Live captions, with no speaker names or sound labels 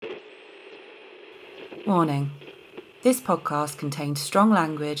Warning. This podcast contains strong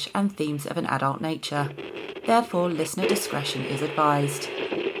language and themes of an adult nature. Therefore, listener discretion is advised.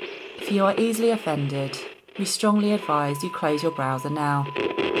 If you are easily offended, we strongly advise you close your browser now.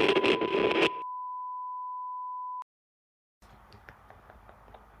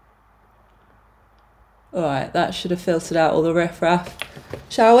 Alright, that should have filtered out all the riff-raff.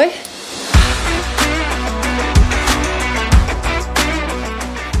 Shall we?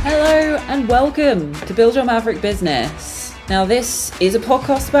 Hello and welcome to Build Your Maverick Business. Now this is a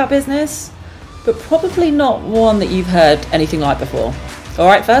podcast about business, but probably not one that you've heard anything like before.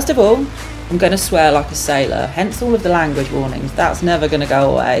 Alright, first of all, I'm going to swear like a sailor, hence all of the language warnings. That's never going to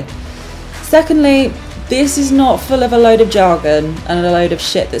go away. Secondly, this is not full of a load of jargon and a load of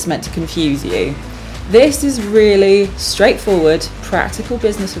shit that's meant to confuse you. This is really straightforward, practical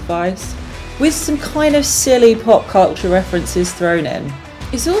business advice with some kind of silly pop culture references thrown in.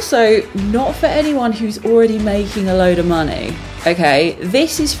 It's also not for anyone who's already making a load of money, okay?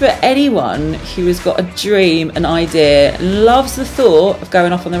 This is for anyone who has got a dream, an idea, and loves the thought of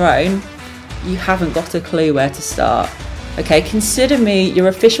going off on their own. You haven't got a clue where to start, okay? Consider me your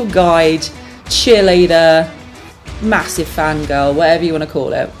official guide, cheerleader, massive fangirl, whatever you want to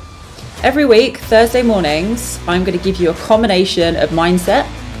call it. Every week, Thursday mornings, I'm going to give you a combination of mindset,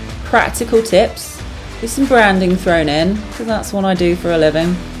 practical tips, with some branding thrown in, because that's what I do for a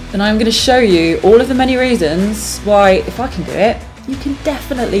living. And I'm going to show you all of the many reasons why, if I can do it, you can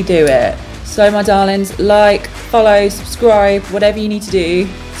definitely do it. So my darlings, like, follow, subscribe, whatever you need to do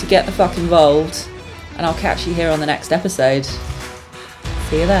to get the fuck involved. And I'll catch you here on the next episode.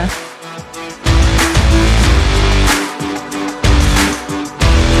 See you there.